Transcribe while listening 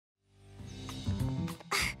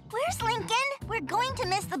Thanks, Lincoln. We're going to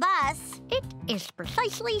miss the bus. It is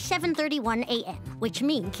precisely 7:31 a.m., which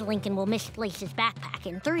means Lincoln will misplace his backpack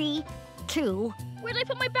in 3, 2... Where'd I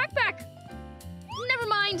put my backpack? Never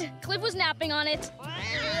mind. Cliff was napping on it.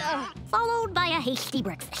 Followed by a hasty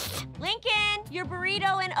breakfast. Lincoln, your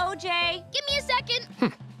burrito and OJ. Give me a second.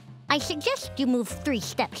 I suggest you move 3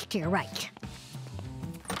 steps to your right.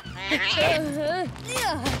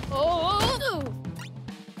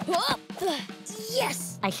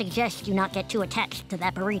 Yes! I suggest you not get too attached to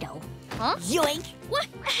that burrito. Huh? Yoink! What?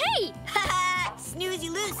 Hey! Snooze,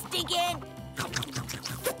 you lose, stinking!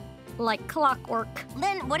 Like clockwork.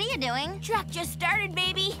 Lynn, what are you doing? Track just started,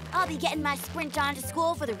 baby. I'll be getting my sprint on to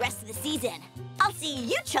school for the rest of the season. I'll see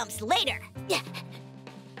you chumps later. Yeah.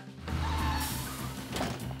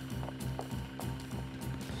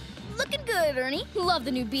 Looking good, Ernie. Love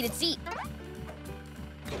the new beaded seat.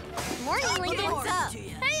 Morning, Lincoln. What's up?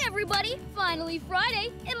 Hey, everybody. Finally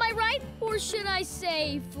Friday. Am I right? Or should I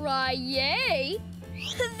say Fry-yay?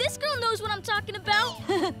 This girl knows what I'm talking about.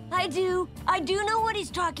 I do know what he's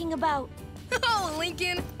talking about. Oh,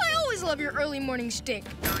 Lincoln, I always love your early morning stink.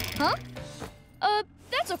 Huh?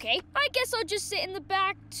 That's okay. I guess I'll just sit in the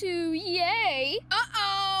back to yay.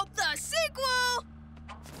 Uh-oh, the sequel!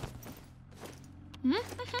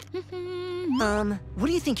 What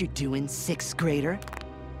do you think you're doing, 6th grader?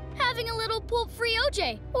 Having a little pulp-free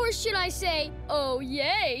OJ. Or should I say, oh,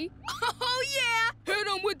 yay? Oh, yeah! Hit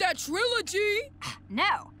him with that trilogy!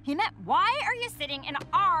 No, he meant why are you sitting in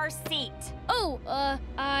our seat? Oh,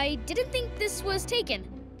 I didn't think this was taken.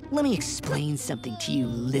 Let me explain something to you,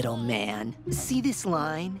 little man. See this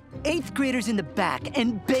line? 8th graders in the back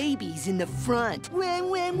and babies in the front. Wah,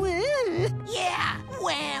 wah, wah. Yeah,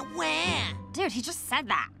 wah, wah. Dude, he just said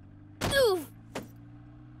that. Oof.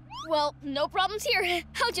 Well, no problems here.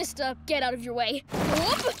 I'll just, get out of your way.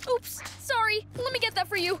 Whoop. Oops, sorry. Let me get that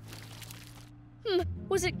for you.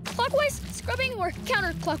 Was it clockwise, scrubbing, or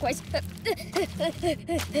counterclockwise?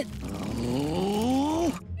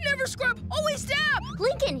 Never scrub, always dab!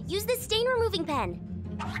 Lincoln, use this stain removing pen.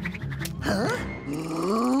 Huh?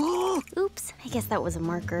 Oops, I guess that was a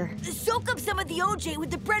marker. Soak up some of the OJ with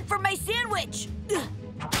the bread from my sandwich.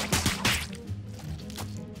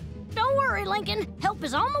 Don't worry, Lincoln. Help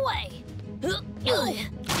is on the way.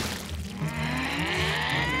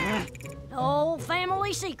 Oh,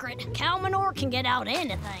 family secret. Cow manure can get out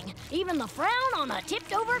anything. Even the frown on a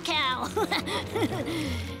tipped-over cow.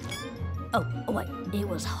 Oh, wait. It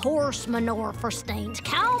was horse manure for stains,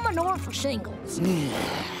 cow manure for shingles. Boy,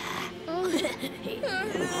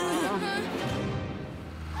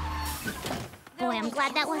 I'm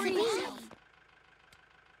glad that wasn't me.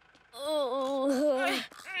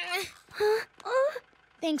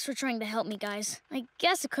 Thanks for trying to help me, guys. I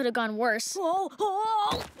guess it could have gone worse.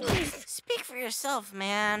 Oh. Speak for yourself,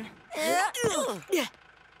 man.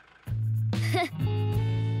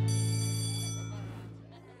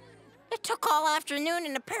 It took all afternoon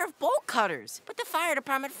and a pair of bolt cutters, but the fire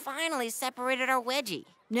department finally separated our wedgie.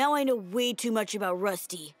 Now I know way too much about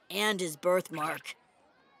Rusty and his birthmark.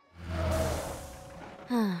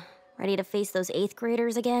 Ready to face those 8th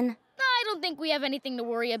graders again? I don't think we have anything to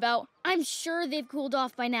worry about. I'm sure they've cooled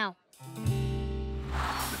off by now.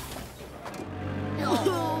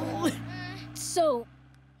 So,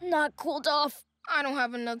 not cooled off. I don't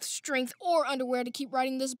have enough strength or underwear to keep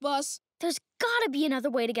riding this bus. There's gotta be another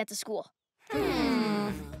way to get to school.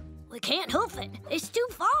 We can't hoof it. It's too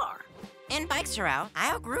far. And bikes are out.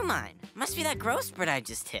 I outgrew mine. Must be that growth spurt I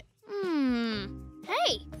just hit.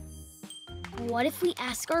 Hey, what if we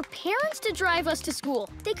ask our parents to drive us to school?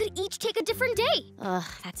 They could each take a different day. Ugh,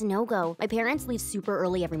 that's a no-go. My parents leave super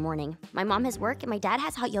early every morning. My mom has work and my dad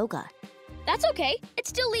has hot yoga. That's okay. It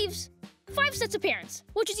still leaves 5 sets of parents,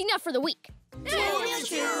 which is enough for the week.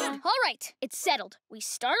 All right, it's settled. We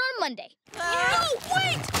start on Monday. No,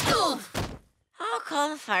 wait! I'll call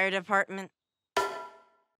the fire department.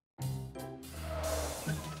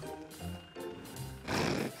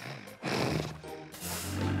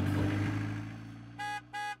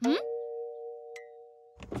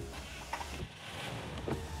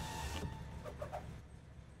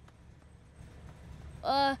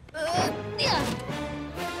 Yeah.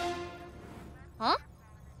 Huh?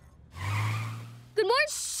 Good morning.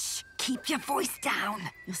 Shh! Keep your voice down.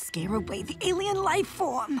 You'll scare away the alien life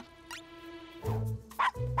form.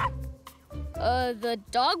 The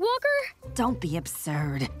dog walker? Don't be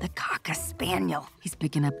absurd. The Cocker Spaniel. He's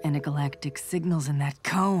picking up intergalactic signals in that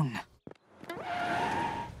cone.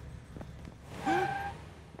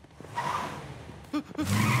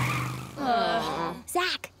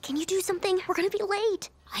 Zach, can you do something? We're gonna be late.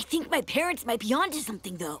 I think my parents might be onto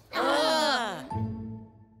something, though.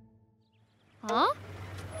 Huh?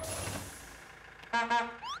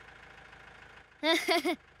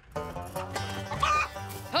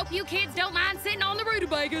 Hope you kids don't mind sitting on the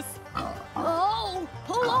rutabagas. Oh,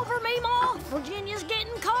 pull over, Meemaw. Virginia's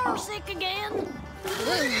getting car sick again.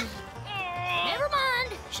 Never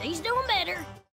mind, she's doing better.